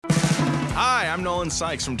Hi, I'm Nolan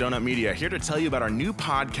Sykes from Donut Media, here to tell you about our new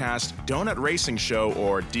podcast, Donut Racing Show,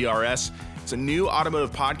 or DRS. It's a new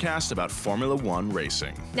automotive podcast about Formula One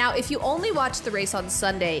racing. Now, if you only watch the race on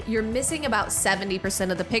Sunday, you're missing about 70%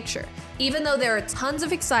 of the picture. Even though there are tons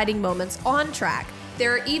of exciting moments on track,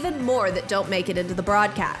 there are even more that don't make it into the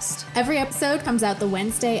broadcast. Every episode comes out the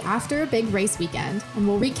Wednesday after a big race weekend, and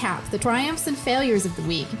we'll recap the triumphs and failures of the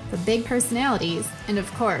week, the big personalities, and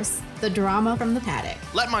of course, the drama from the paddock.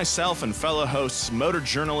 Let myself and fellow hosts, motor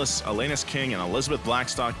journalists Alanis King and Elizabeth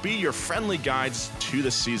Blackstock be your friendly guides to the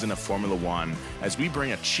season of Formula One as we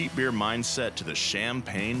bring a cheap beer mindset to the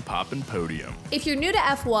champagne poppin' podium. If you're new to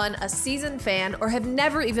F1, a seasoned fan, or have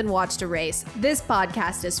never even watched a race, this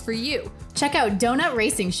podcast is for you. Check out Donut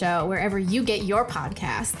Racing Show wherever you get your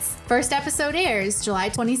podcasts. First episode airs July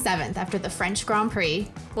 27th after the French Grand Prix.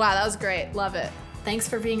 Wow, that was great. Love it. Thanks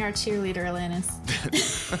for being our cheerleader, Alanis.